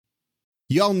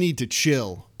Y'all need to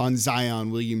chill on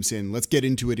Zion Williamson. Let's get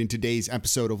into it in today's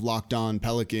episode of Locked On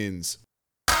Pelicans.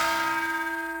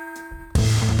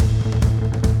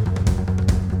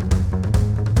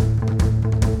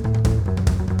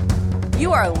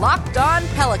 You are Locked On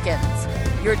Pelicans,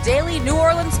 your daily New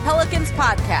Orleans Pelicans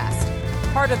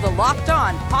podcast, part of the Locked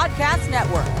On Podcast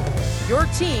Network, your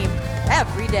team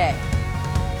every day.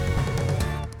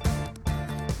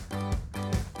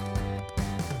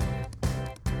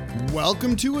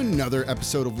 Welcome to another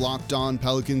episode of Locked On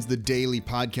Pelicans, the daily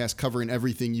podcast covering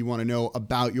everything you want to know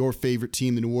about your favorite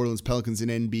team, the New Orleans Pelicans and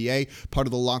NBA, part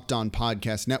of the Locked On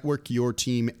Podcast Network, your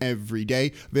team every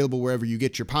day, available wherever you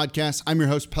get your podcasts. I'm your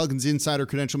host, Pelicans Insider,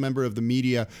 credential member of the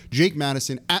media, Jake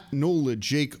Madison, at NOLA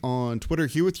Jake on Twitter,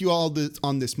 here with you all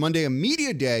on this Monday, a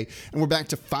media day, and we're back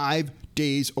to 5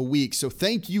 days a week. So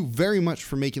thank you very much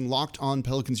for making Locked On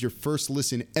Pelicans your first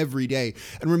listen every day.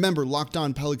 And remember, Locked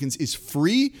On Pelicans is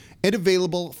free and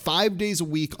available 5 days a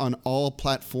week on all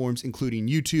platforms, including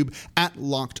YouTube at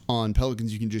Locked On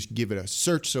Pelicans. You can just give it a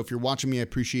search. So if you're watching me, I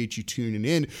appreciate you tuning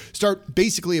in. Start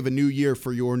basically of a new year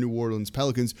for your New Orleans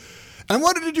Pelicans. And I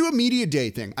wanted to do a media day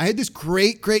thing. I had this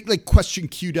great question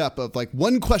queued up of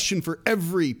one question for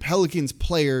every Pelicans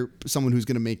player, someone who's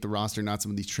going to make the roster, not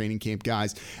some of these training camp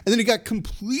guys. And then it got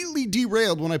completely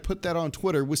derailed when I put that on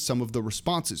Twitter with some of the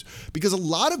responses, because a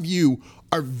lot of you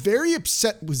are very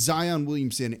upset with Zion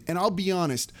Williamson. And I'll be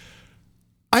honest,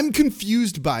 I'm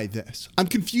confused by this. I'm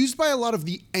confused by a lot of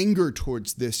the anger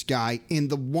towards this guy and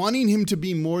the wanting him to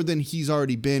be more than he's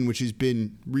already been, which has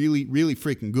been really, really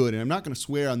freaking good. And I'm not going to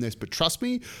swear on this, but trust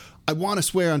me, I want to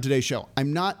swear on today's show.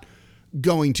 I'm not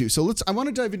going to. So I want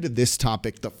to dive into this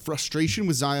topic, the frustration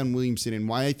with Zion Williamson, and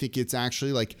why I think it's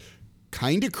actually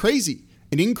kind of crazy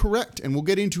and incorrect. And we'll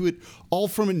get into it all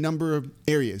from a number of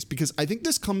areas, because I think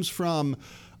this comes from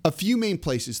a few main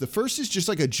places. The first is just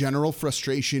a general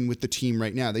frustration with the team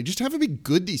right now. They just haven't been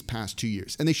good these past 2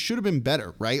 years, and they should have been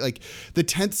better, right? The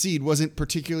 10th seed wasn't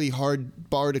particularly hard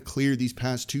bar to clear these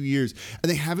past 2 years, and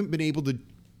they haven't been able to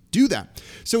do that.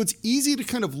 So it's easy to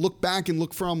kind of look back and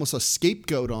look for almost a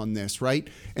scapegoat on this, right?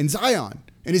 And Zion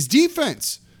and his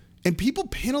defense, and people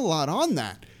pin a lot on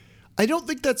that. I don't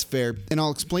think that's fair, and I'll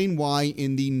explain why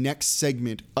in the next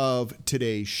segment of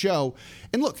today's show.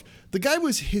 And look, the guy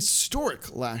was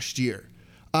historic last year.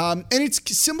 And it's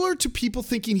similar to people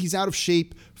thinking he's out of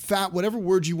shape, fat, whatever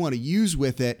word you want to use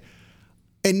with it,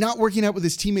 and not working out with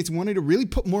his teammates and wanting to really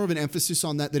put more of an emphasis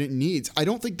on that than it needs. I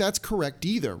don't think that's correct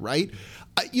either, right?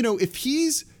 If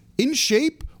he's in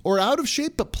shape or out of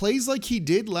shape but plays like he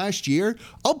did last year,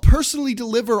 I'll personally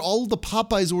deliver all of the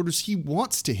Popeyes orders he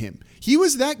wants to him. He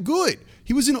was that good.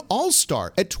 He was an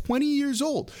all-star at 20 years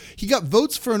old. He got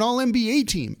votes for an all-NBA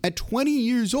team at 20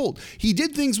 years old. He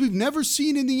did things we've never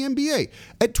seen in the NBA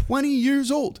at 20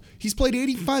 years old. He's played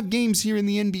 85 games here in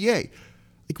the NBA.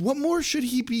 What more should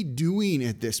he be doing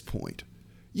at this point?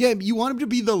 Yeah, you want him to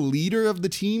be the leader of the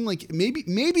team?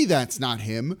 Maybe that's not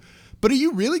him. But are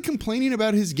you really complaining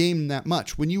about his game that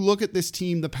much when you look at this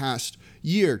team the past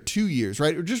year, 2 years,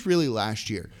 right? Or just really last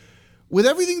year? With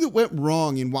everything that went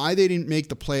wrong and why they didn't make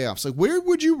the playoffs, where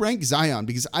would you rank Zion?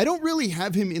 Because I don't really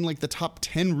have him in the top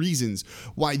 10 reasons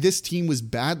why this team was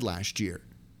bad last year.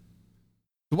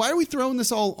 Why are we throwing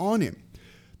this all on him?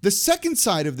 The second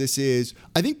side of this is,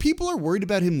 I think people are worried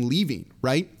about him leaving,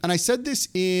 right? And I said this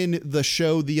in the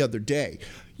show the other day.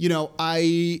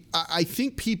 I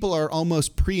think people are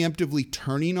almost preemptively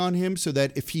turning on him so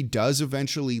that if he does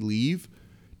eventually leave,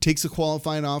 takes a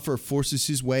qualifying offer, forces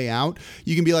his way out,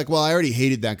 you can be like, well, I already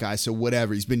hated that guy, so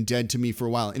whatever. He's been dead to me for a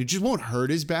while. And it just won't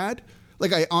hurt as bad.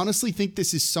 I honestly think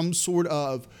this is some sort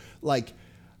of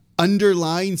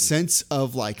underlying sense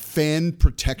of fan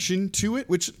protection to it,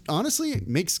 which honestly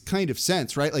makes kind of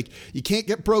sense, right? You can't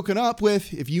get broken up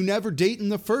with if you never date in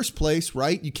the first place,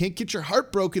 right? You can't get your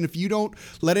heart broken if you don't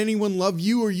let anyone love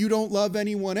you or you don't love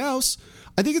anyone else.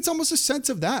 I think it's almost a sense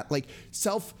of that,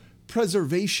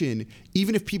 self-preservation,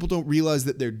 even if people don't realize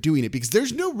that they're doing it, because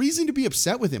there's no reason to be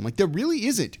upset with him. There really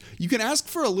isn't. You can ask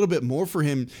for a little bit more for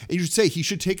him, and you should say he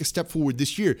should take a step forward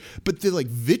this year. But the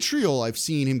vitriol I've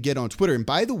seen him get on Twitter, and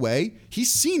by the way,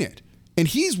 he's seen it, and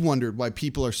he's wondered why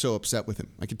people are so upset with him.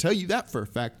 I can tell you that for a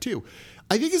fact too.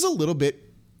 I think is a little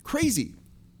bit crazy.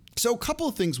 So a couple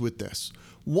of things with this.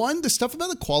 One, the stuff about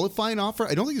the qualifying offer,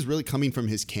 I don't think is really coming from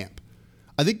his camp.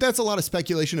 I think that's a lot of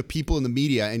speculation of people in the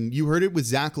media, and you heard it with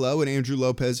Zach Lowe and Andrew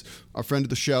Lopez, our friend of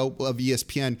the show of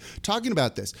ESPN, talking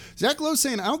about this. Zach Lowe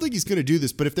saying, I don't think he's going to do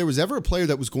this, but if there was ever a player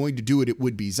that was going to do it, it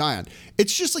would be Zion.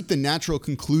 It's just the natural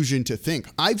conclusion to think.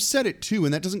 I've said it too,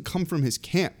 and that doesn't come from his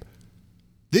camp.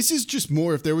 This is just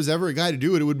more, if there was ever a guy to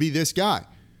do it, it would be this guy.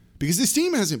 because this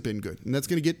team hasn't been good. And that's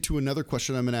going to get to another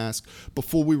question I'm going to ask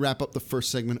before we wrap up the first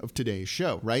segment of today's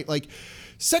show, right? Like,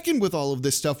 second with all of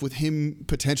this stuff, with him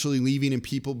potentially leaving and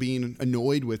people being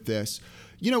annoyed with this,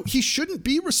 he shouldn't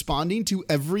be responding to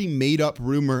every made-up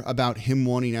rumor about him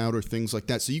wanting out or things like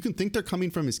that. So you can think they're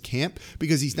coming from his camp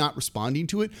because he's not responding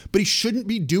to it, but he shouldn't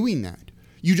be doing that.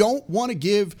 You don't want to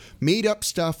give made-up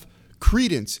stuff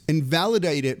credence and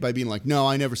validate it by being like, no,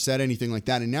 I never said anything like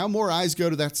that. And now more eyes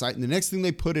go to that site, and the next thing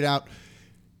they put it out,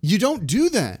 you don't do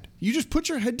that. You just put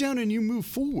your head down and you move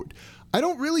forward. I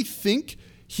don't really think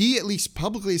he, at least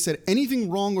publicly, has said anything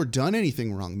wrong or done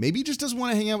anything wrong. Maybe he just doesn't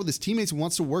want to hang out with his teammates and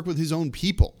wants to work with his own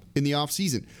people in the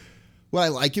offseason. Would I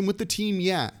like him with the team?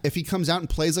 Yeah. If he comes out and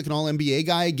plays like an all-NBA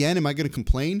guy again, am I going to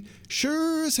complain?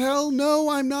 Sure as hell no,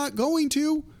 I'm not going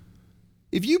to.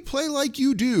 If you play like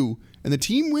you do and the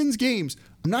team wins games,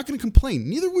 I'm not going to complain.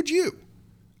 Neither would you.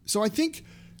 So I think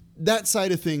that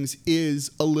side of things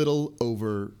is a little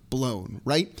overblown,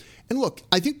 right? And look,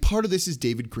 I think part of this is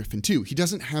David Griffin too. He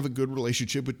doesn't have a good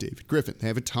relationship with David Griffin. They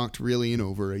haven't talked really in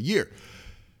over a year.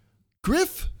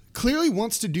 Griff clearly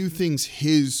wants to do things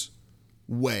his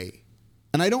way.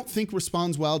 And I don't think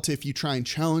responds well to if you try and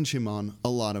challenge him on a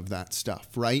lot of that stuff,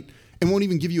 right? And won't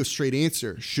even give you a straight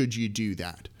answer should you do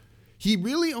that. He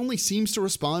really only seems to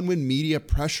respond when media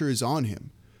pressure is on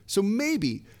him. So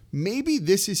maybe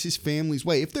this is his family's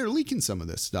way. If they're leaking some of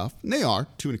this stuff, and they are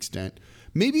to an extent,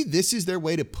 maybe this is their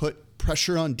way to put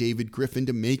pressure on David Griffin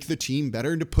to make the team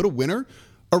better and to put a winner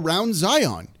around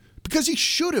Zion, because he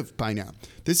should have by now.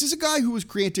 This is a guy who was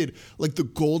granted like the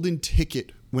golden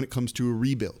ticket when it comes to a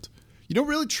rebuild. You don't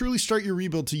really truly start your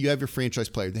rebuild till you have your franchise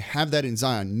player. They have that in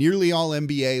Zion, nearly all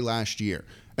NBA last year,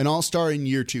 an all-star in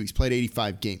year 2. He's played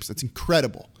 85 games. That's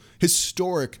incredible.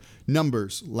 Historic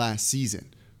numbers last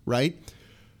season, right?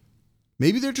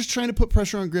 Maybe they're just trying to put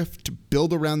pressure on Griff to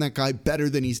build around that guy better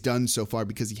than he's done so far,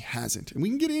 because he hasn't. And we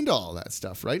can get into all that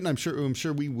stuff, right? And I'm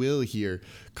sure we will here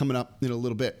coming up in a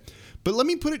little bit. But let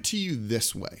me put it to you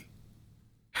this way.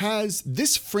 Has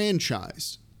this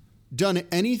franchise done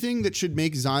anything that should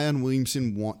make Zion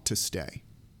Williamson want to stay?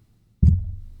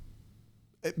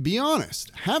 Be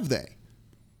honest. Have they?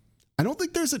 I don't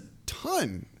think there's a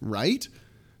ton, right?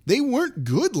 They weren't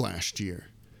good last year.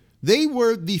 They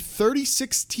were the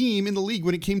 36th team in the league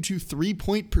when it came to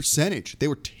three-point percentage. They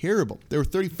were terrible. They were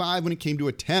 35 when it came to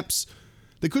attempts.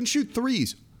 They couldn't shoot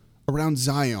threes around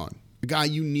Zion, a guy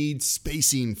you need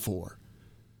spacing for.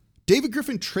 David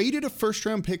Griffin traded a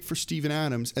first-round pick for Steven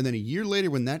Adams, and then a year later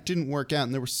when that didn't work out,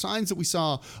 and there were signs that we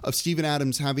saw of Steven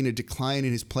Adams having a decline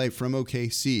in his play from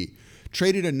OKC,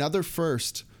 traded another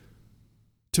first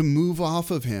to move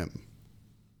off of him.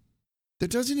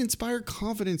 That doesn't inspire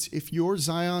confidence if you're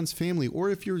Zion's family or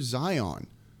if you're Zion.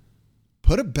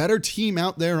 Put a better team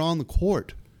out there on the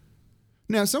court.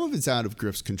 Now, some of it's out of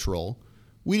Griff's control.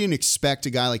 We didn't expect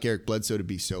a guy like Eric Bledsoe to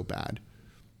be so bad.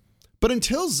 But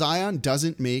until Zion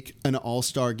doesn't make an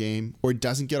all-star game or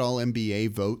doesn't get all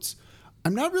NBA votes,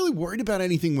 I'm not really worried about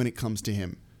anything when it comes to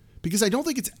him, because I don't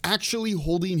think it's actually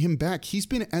holding him back. He's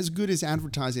been as good as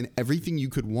advertised in everything you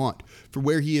could want for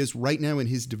where he is right now in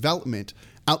his development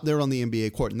out there on the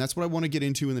NBA court. And that's what I want to get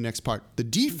into in the next part. The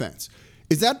defense.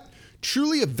 Is that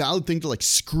truly a valid thing to like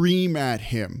scream at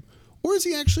him? Or is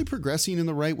he actually progressing in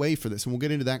the right way for this? And we'll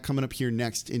get into that coming up here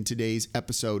next in today's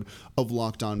episode of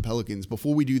Locked On Pelicans.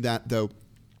 Before we do that, though,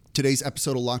 today's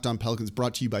episode of Locked On Pelicans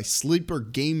brought to you by Sleeper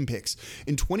Game Picks.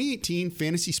 In 2018,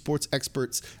 fantasy sports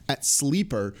experts at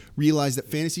Sleeper realized that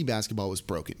fantasy basketball was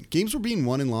broken. Games were being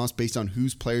won and lost based on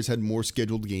whose players had more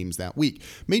scheduled games that week.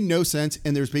 Made no sense,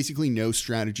 and there's basically no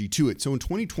strategy to it. So in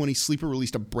 2020, Sleeper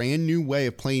released a brand new way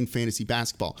of playing fantasy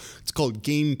basketball. It's called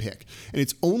Game Pick, and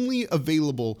it's only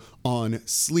available on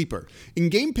Sleeper. In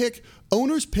Game Pick,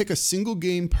 owners pick a single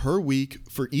game per week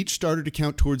for each starter to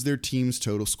count towards their team's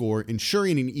total score,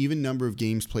 ensuring an even number of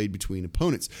games played between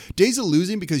opponents. Days of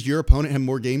losing because your opponent had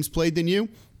more games played than you,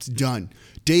 it's done.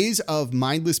 Days of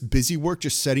mindless busy work,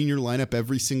 just setting your lineup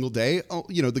every single day,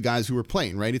 the guys who are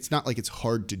playing, right? It's not like it's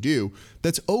hard to do.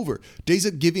 That's over. Days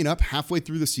of giving up halfway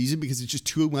through the season because it's just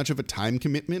too much of a time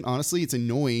commitment. Honestly, it's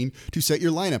annoying to set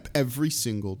your lineup every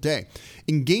single day.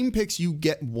 In Game Picks, you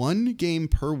get one game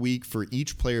per week for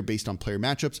each player based on player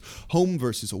matchups, home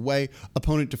versus away,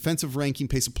 opponent defensive ranking,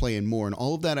 pace of play, and more. And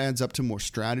all of that adds up to more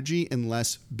strategy and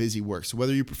less busy work. So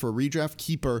whether you prefer redraft,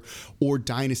 keeper, or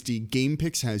dynasty, Game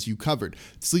Picks has you covered.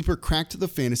 Sleeper cracked the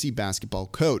fantasy basketball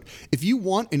code. If you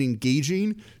want an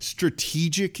engaging,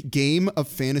 strategic game of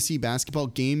fantasy basketball,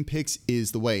 Game Picks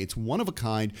is the way. It's one of a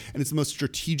kind, and it's the most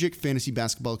strategic fantasy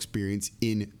basketball experience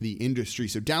in the industry.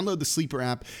 So download the Sleeper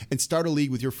app and start a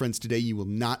league with your friends today. You will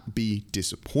not be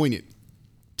disappointed.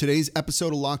 Today's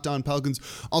episode of Locked On Pelicans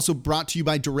also brought to you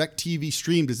by DirecTV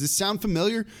Stream. Does this sound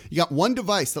familiar? You got one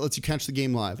device that lets you catch the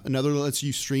game live, another that lets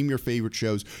you stream your favorite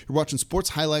shows. You're watching sports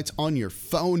highlights on your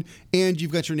phone, and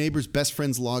you've got your neighbor's best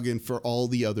friend's login for all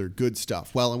the other good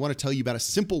stuff. Well, I want to tell you about a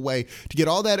simple way to get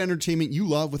all that entertainment you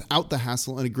love without the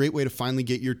hassle, and a great way to finally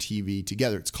get your TV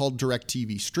together. It's called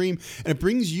DirecTV Stream, and it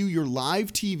brings you your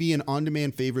live TV and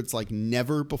on-demand favorites like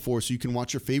never before, so you can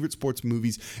watch your favorite sports,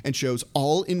 movies, and shows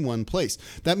all in one place.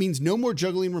 That means no more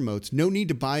juggling remotes, no need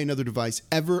to buy another device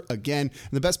ever again,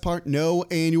 and the best part, no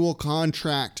annual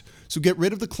contract. So get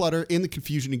rid of the clutter and the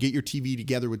confusion and get your TV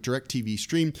together with DirecTV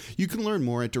Stream. You can learn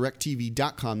more at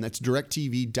directtv.com. That's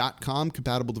directtv.com.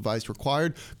 Compatible device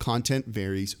required. Content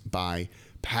varies by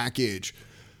package.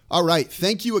 All right,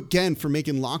 thank you again for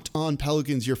making Locked On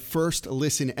Pelicans your first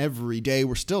listen every day.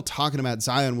 We're still talking about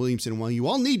Zion Williamson. While you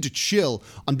all need to chill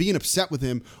on being upset with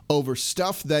him over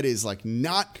stuff that is like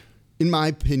not, in my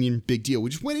opinion, big deal. We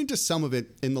just went into some of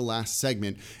it in the last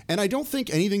segment, and I don't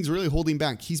think anything's really holding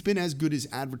back. He's been as good as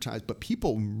advertised, but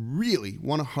people really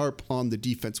want to harp on the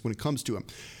defense when it comes to him.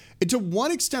 And to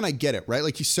one extent, I get it, right?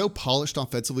 Like, he's so polished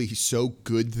offensively. He's so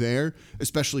good there,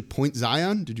 especially point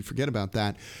Zion. Did you forget about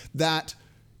that? That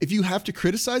if you have to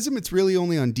criticize him, it's really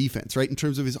only on defense, right? In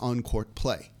terms of his on-court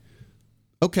play.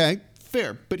 Okay,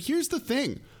 fair. But here's the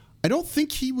thing. I don't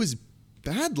think he was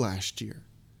bad last year.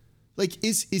 Like,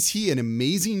 is he an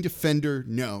amazing defender?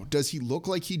 No. Does he look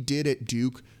like he did at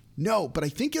Duke? No, but I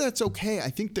think that's okay. I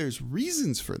think there's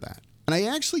reasons for that. And I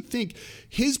actually think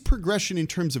his progression in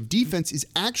terms of defense is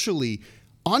actually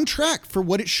on track for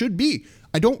what it should be.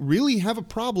 I don't really have a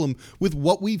problem with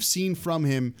what we've seen from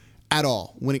him at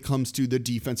all when it comes to the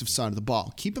defensive side of the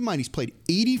ball. Keep in mind, he's played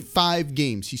 85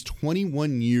 games. He's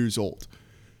 21 years old.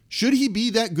 Should he be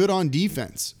that good on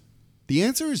defense? The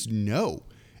answer is no.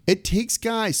 It takes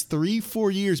guys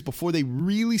 3-4 years before they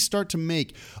really start to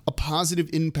make a positive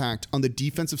impact on the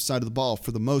defensive side of the ball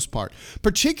for the most part,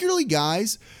 particularly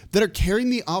guys that are carrying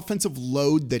the offensive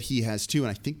load that he has too. And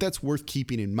I think that's worth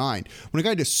keeping in mind. When a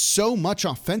guy does so much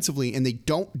offensively and they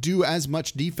don't do as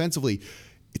much defensively,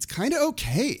 it's kind of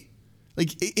okay.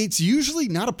 Like, it's usually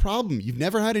not a problem. You've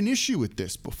never had an issue with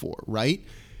this before, right?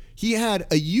 He had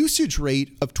a usage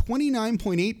rate of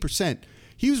 29.8%.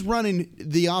 He was running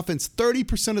the offense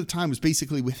 30% of the time was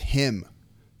basically with him.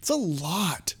 It's a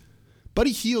lot.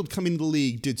 Buddy Hield coming into the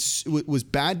league was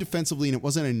bad defensively, and it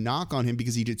wasn't a knock on him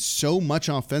because he did so much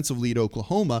offensively at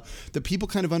Oklahoma that people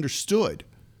kind of understood.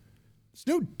 It's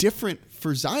no different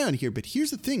for Zion here, but here's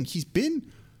the thing. He's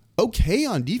been okay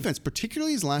on defense,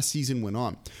 particularly as last season went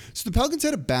on. So the Pelicans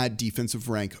had a bad defensive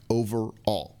rank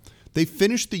overall. They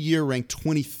finished the year ranked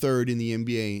 23rd in the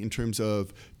NBA in terms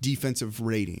of defensive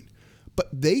rating. But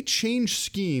they changed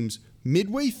schemes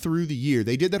midway through the year.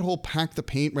 They did that whole pack the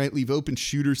paint, right? Leave open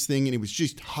shooters thing, and it was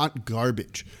just hot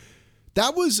garbage.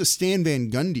 That was a Stan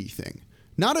Van Gundy thing,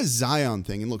 not a Zion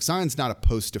thing. And look, Zion's not a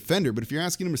post defender, but if you're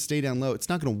asking him to stay down low, it's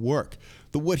not going to work.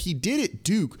 But what he did at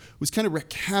Duke was kind of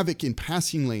wreak havoc in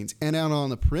passing lanes and out on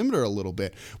the perimeter a little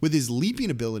bit with his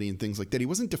leaping ability and things like that. He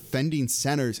wasn't defending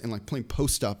centers and like playing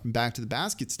post up and back to the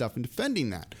basket stuff and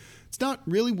defending that. It's not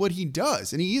really what he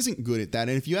does, and he isn't good at that.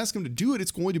 And if you ask him to do it, it's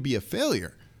going to be a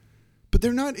failure. But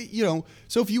they're not,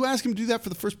 so if you ask him to do that for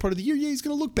the first part of the year, yeah, he's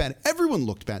going to look bad. Everyone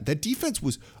looked bad. That defense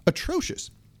was atrocious.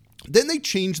 Then they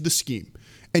changed the scheme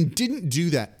and didn't do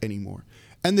that anymore.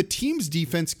 And the team's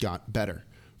defense got better.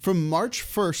 From March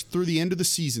 1st through the end of the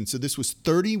season, so this was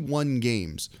 31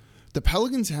 games, the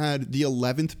Pelicans had the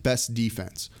 11th best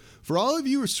defense. For all of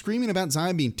you who are screaming about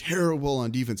Zion being terrible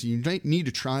on defense, you need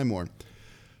to try more.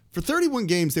 For 31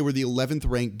 games, they were the 11th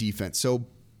ranked defense. So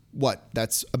what?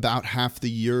 That's about half the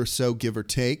year or so, give or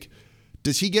take.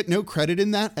 Does he get no credit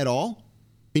in that at all,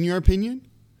 in your opinion?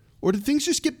 Or did things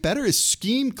just get better? His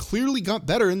scheme clearly got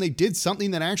better and they did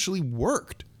something that actually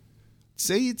worked.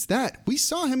 Say it's that. We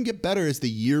saw him get better as the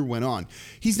year went on.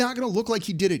 He's not going to look like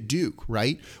he did at Duke,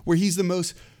 right? Where he's the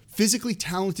most physically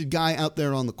talented guy out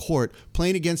there on the court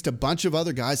playing against a bunch of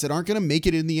other guys that aren't going to make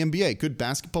it in the NBA. Good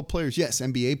basketball players, yes.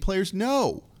 NBA players,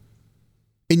 no.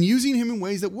 And using him in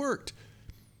ways that worked.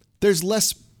 There's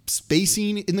less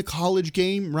spacing in the college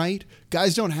game, right?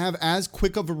 Guys don't have as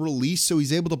quick of a release, so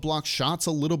he's able to block shots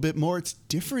a little bit more. It's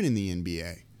different in the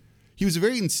NBA. He was a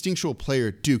very instinctual player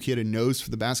at Duke. He had a nose for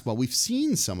the basketball. We've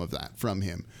seen some of that from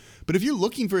him. But if you're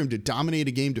looking for him to dominate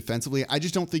a game defensively, I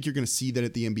just don't think you're going to see that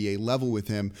at the NBA level with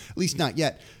him, at least not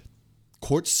yet.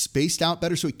 Court's spaced out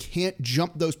better, so he can't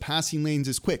jump those passing lanes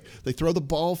as quick. They throw the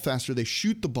ball faster. They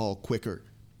shoot the ball quicker.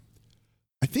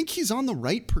 I think he's on the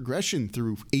right progression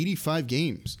through 85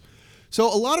 games. So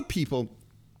a lot of people,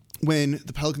 when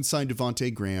the Pelicans signed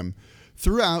Devontae Graham,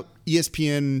 throughout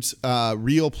ESPN's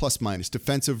real plus minus,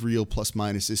 defensive real plus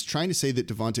minus, is trying to say that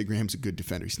Devontae Graham's a good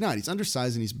defender. He's not. He's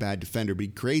undersized and he's a bad defender, but he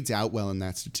grades out well in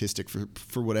that statistic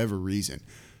for whatever reason.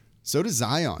 So does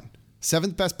Zion.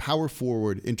 7th best power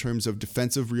forward in terms of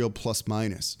defensive real plus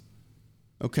minus.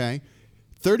 Okay.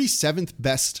 37th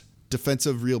best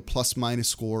defensive real plus minus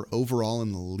score overall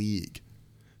in the league.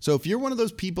 So if you're one of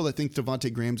those people that think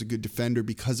Devontae Graham's a good defender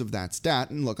because of that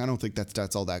stat, and look, I don't think that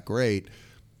stat's all that great,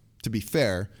 to be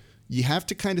fair, you have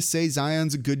to kind of say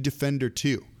Zion's a good defender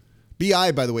too.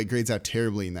 BI, by the way, grades out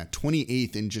terribly in that,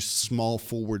 28th in just small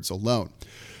forwards alone.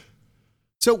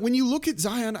 So when you look at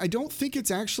Zion, I don't think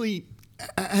it's actually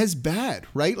as bad,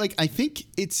 right? Like, I think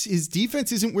it's his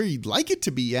defense isn't where you'd like it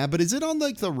to be, yeah, but is it on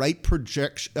like the right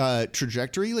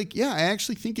trajectory? Like, yeah, I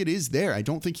actually think it is there. I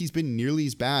don't think he's been nearly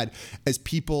as bad as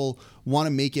people want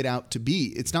to make it out to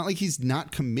be. It's not like he's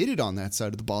not committed on that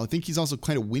side of the ball. I think he's also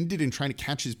kind of winded and trying to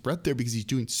catch his breath there because he's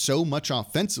doing so much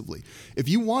offensively. If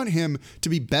you want him to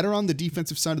be better on the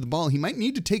defensive side of the ball, he might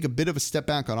need to take a bit of a step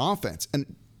back on offense.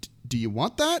 And do you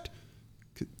want that?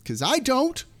 Because I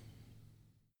don't.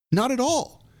 Not at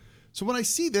all. So when I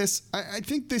see this, I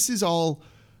think this is all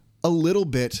a little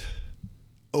bit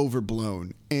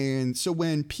overblown. And so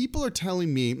when people are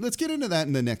telling me, let's get into that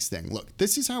in the next thing. Look,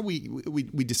 this is how we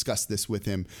discuss this with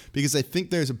him, because I think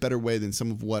there's a better way than some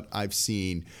of what I've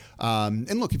seen.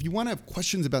 And look, if you want to have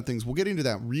questions about things, we'll get into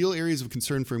that. Real areas of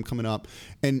concern for him coming up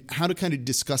and how to kind of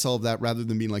discuss all of that rather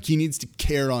than being like, he needs to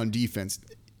care on defense.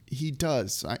 He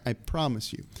does. I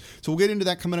promise you. So we'll get into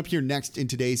that coming up here next in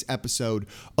today's episode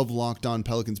of Locked On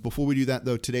Pelicans. Before we do that,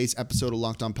 though, today's episode of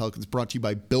Locked On Pelicans brought to you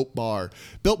by Built Bar.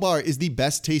 Built Bar is the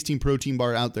best tasting protein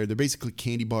bar out there. They're basically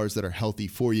candy bars that are healthy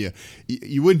for you.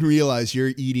 You wouldn't realize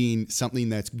you're eating something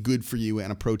that's good for you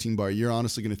and a protein bar. You're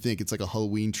honestly going to think it's like a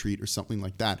Halloween treat or something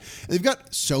like that. And they've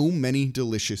got so many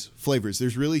delicious flavors.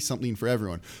 There's really something for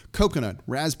everyone. Coconut,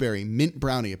 raspberry, mint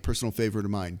brownie, a personal favorite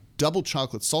of mine. Double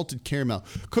chocolate, salted caramel,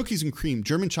 cookies and cream,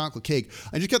 German chocolate cake.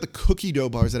 I just got the cookie dough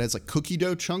bars that has like cookie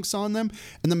dough chunks on them.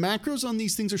 And the macros on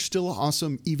these things are still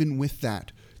awesome even with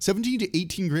that. 17 to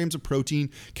 18 grams of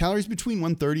protein, calories between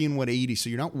 130 and 180.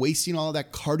 So you're not wasting all of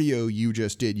that cardio you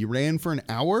just did. You ran for an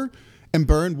hour and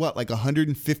burned what, like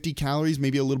 150 calories,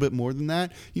 maybe a little bit more than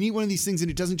that. You need one of these things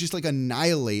and it doesn't just like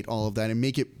annihilate all of that and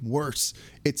make it worse.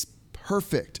 It's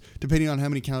perfect, depending on how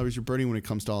many calories you're burning when it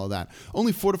comes to all of that.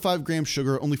 Only 4 to 5 grams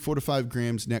sugar, only 4 to 5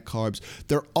 grams net carbs.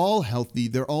 They're all healthy.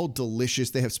 They're all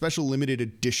delicious. They have special limited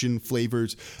edition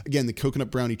flavors. Again, the coconut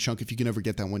brownie chunk, if you can ever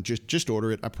get that one, just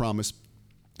order it, I promise.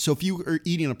 So if you are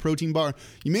eating a protein bar,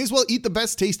 you may as well eat the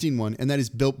best tasting one, and that is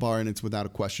Built Bar, and it's without a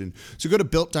question. So go to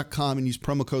Built.com and use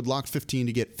promo code LOCKED15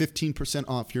 to get 15%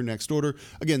 off your next order.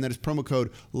 Again, that is promo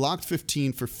code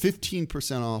LOCKED15 for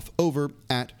 15% off over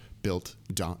at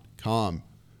Built.com.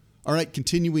 All right,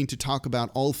 continuing to talk about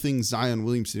all things Zion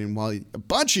Williamson, and while a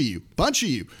bunch of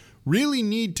you really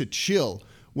need to chill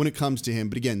when it comes to him.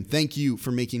 But again, thank you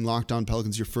for making Locked On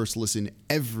Pelicans your first listen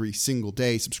every single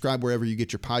day. Subscribe wherever you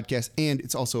get your podcast, and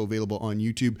it's also available on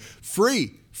YouTube.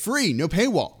 Free, no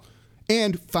paywall,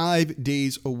 and 5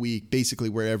 days a week, basically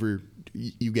wherever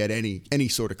you get any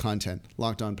sort of content.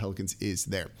 Locked On Pelicans is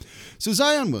there. So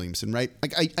Zion Williamson, right?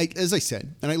 Like as I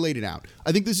said, and I laid it out,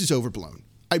 I think this is overblown.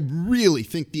 I really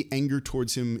think the anger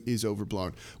towards him is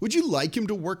overblown. Would you like him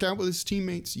to work out with his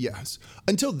teammates? Yes.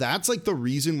 Until that's like the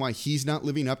reason why he's not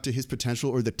living up to his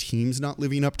potential or the team's not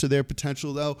living up to their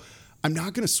potential, though, I'm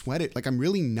not going to sweat it. Like, I'm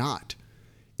really not.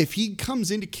 If he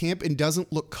comes into camp and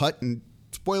doesn't look cut, and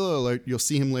spoiler alert, you'll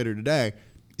see him later today,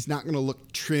 he's not going to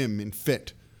look trim and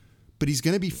fit. But he's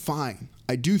going to be fine.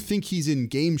 I do think he's in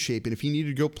game shape, and if he needed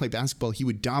to go play basketball, he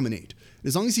would dominate.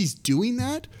 As long as he's doing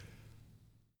that,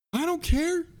 I don't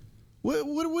care.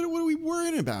 What are we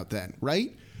worrying about then,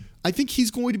 right? I think he's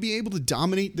going to be able to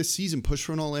dominate this season, push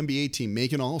for an All-NBA team,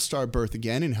 make an All-Star berth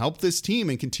again, and help this team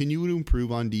and continue to improve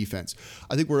on defense.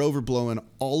 I think we're overblowing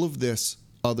all of this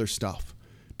other stuff.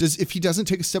 If he doesn't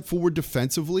take a step forward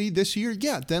defensively this year,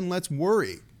 yeah, then let's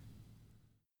worry.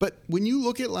 But when you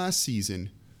look at last season,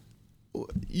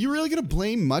 you're really going to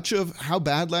blame much of how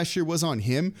bad last year was on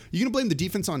him? You're going to blame the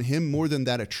defense on him more than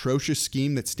that atrocious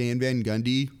scheme that Stan Van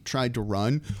Gundy tried to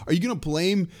run? Are you going to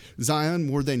blame Zion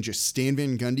more than just Stan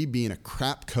Van Gundy being a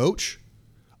crap coach?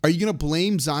 Are you going to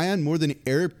blame Zion more than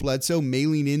Eric Bledsoe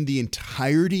mailing in the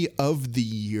entirety of the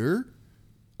year?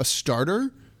 A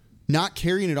starter? Not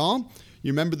carrying it all?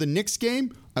 You remember the Knicks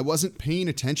game? I wasn't paying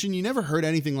attention. You never heard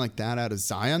anything like that out of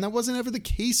Zion. That wasn't ever the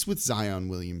case with Zion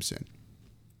Williamson.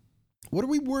 What are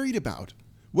we worried about?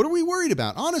 What are we worried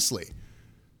about, honestly?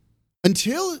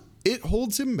 Until it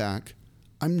holds him back,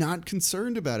 I'm not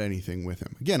concerned about anything with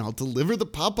him. Again, I'll deliver the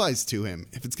Popeyes to him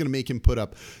if it's going to make him put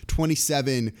up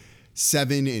 27,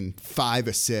 7, and 5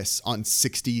 assists on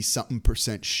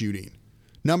 60-something% shooting.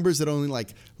 Numbers that only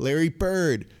like Larry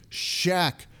Bird,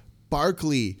 Shaq,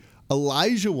 Barkley,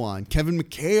 Olajuwon, Kevin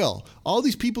McHale, all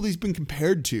these people he's been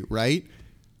compared to, right?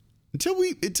 Until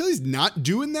he's not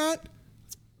doing that,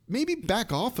 maybe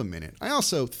back off a minute. I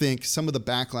also think some of the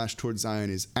backlash towards Zion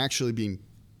is actually being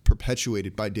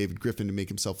perpetuated by David Griffin to make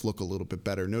himself look a little bit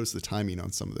better. Notice the timing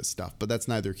on some of this stuff, but that's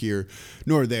neither here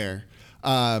nor there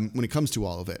when it comes to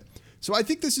all of it. So I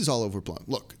think this is all overblown.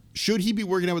 Look, should he be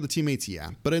working out with the teammates? Yeah,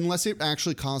 but unless it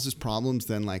actually causes problems,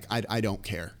 then like I don't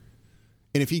care.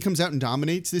 And if he comes out and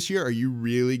dominates this year, are you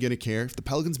really going to care? If the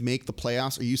Pelicans make the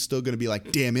playoffs, are you still going to be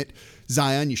like, damn it,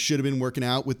 Zion, you should have been working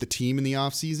out with the team in the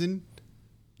offseason?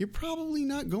 You're probably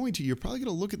not going to. You're probably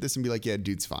going to look at this and be like, yeah,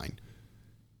 dude's fine.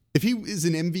 If he is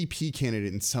an MVP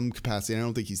candidate in some capacity, and I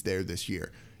don't think he's there this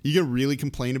year, you going to really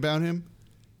complain about him?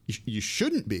 You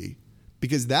shouldn't be,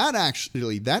 because that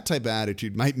type of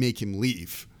attitude might make him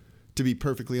leave, to be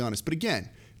perfectly honest. But again,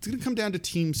 it's going to come down to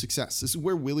team success. This is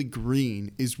where Willie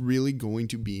Green is really going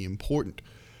to be important.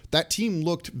 That team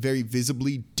looked very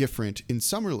visibly different in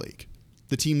Summer League.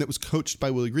 The team that was coached by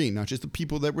Willie Green, not just the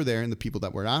people that were there and the people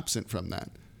that were absent from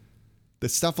that. The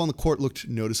stuff on the court looked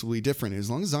noticeably different. As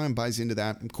long as Zion buys into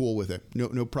that, I'm cool with it.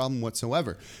 No problem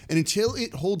whatsoever. And until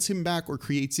it holds him back or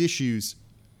creates issues,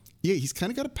 yeah, he's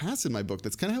kind of got a pass in my book.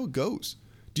 That's kind of how it goes.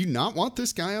 Do you not want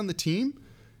this guy on the team?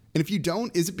 And if you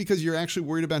don't, is it because you're actually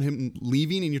worried about him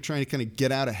leaving and you're trying to kind of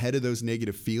get out ahead of those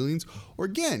negative feelings? Or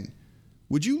again,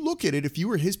 would you look at it if you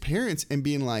were his parents and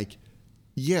being like,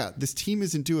 yeah, this team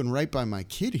isn't doing right by my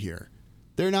kid here.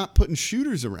 They're not putting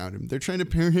shooters around him. They're trying to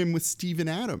pair him with Steven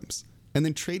Adams and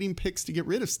then trading picks to get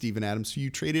rid of Steven Adams, who you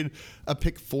traded a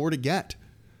pick 4 to get.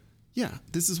 Yeah,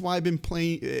 this is why I've been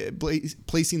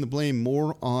placing the blame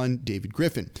more on David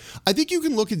Griffin. I think you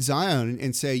can look at Zion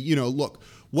and say, look,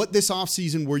 what this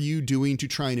offseason were you doing to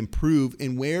try and improve,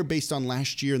 and where, based on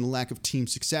last year and the lack of team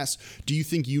success, do you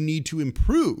think you need to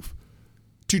improve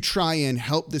to try and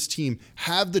help this team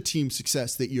have the team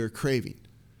success that you're craving?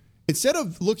 Instead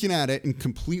of looking at it and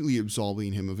completely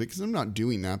absolving him of it, because I'm not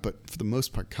doing that, but for the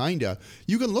most part, kinda,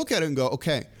 you can look at it and go,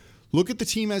 okay, look at the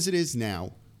team as it is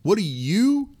now. What do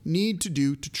you need to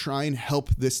do to try and help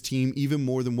this team even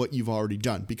more than what you've already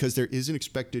done? Because there is an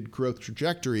expected growth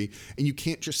trajectory, and you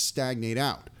can't just stagnate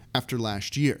out after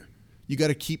last year. You got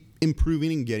to keep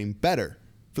improving and getting better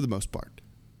for the most part.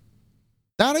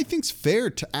 That, I think, is fair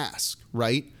to ask,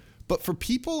 right? But for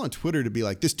people on Twitter to be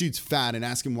like, this dude's fat, and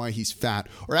ask him why he's fat,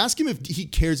 or ask him if he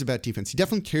cares about defense. He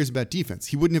definitely cares about defense.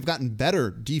 He wouldn't have gotten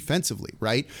better defensively,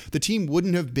 right? The team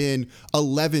wouldn't have been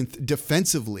 11th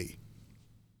defensively.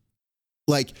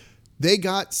 Like, they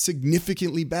got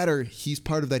significantly better. He's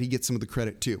part of that. He gets some of the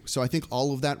credit too. So I think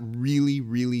all of that really,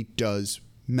 really does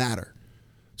matter.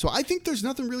 So I think there's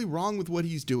nothing really wrong with what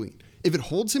he's doing. If it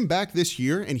holds him back this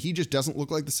year and he just doesn't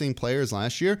look like the same player as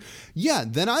last year, yeah,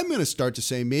 then I'm going to start to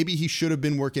say maybe he should have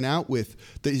been working out with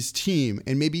his team,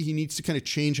 and maybe he needs to kind of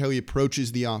change how he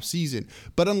approaches the offseason.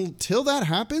 But until that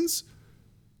happens,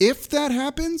 if that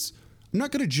happens, I'm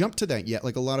not going to jump to that yet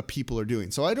like a lot of people are doing.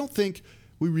 So I don't think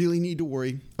we really need to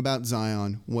worry about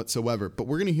Zion whatsoever. But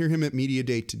we're going to hear him at Media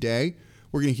Day today.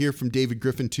 We're going to hear from David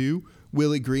Griffin too,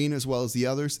 Willie Green, as well as the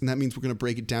others. And that means we're going to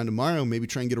break it down tomorrow, maybe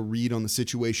try and get a read on the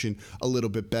situation a little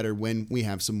bit better when we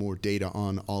have some more data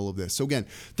on all of this. So again,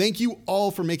 thank you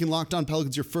all for making Locked On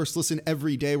Pelicans your first listen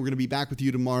every day. We're going to be back with you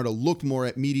tomorrow to look more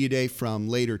at Media Day from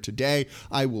later today.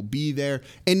 I will be there.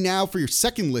 And now for your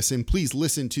second listen, please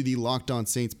listen to the Locked On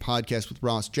Saints podcast with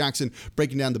Ross Jackson,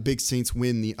 breaking down the big Saints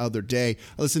win the other day.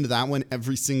 I listen to that one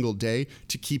every single day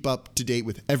to keep up to date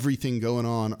with everything going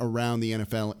on around the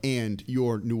NFL and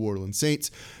your New Orleans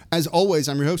Saints. As always,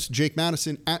 I'm your host, Jake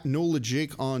Madison, at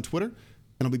NOLAJake on Twitter,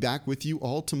 and I'll be back with you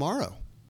all tomorrow.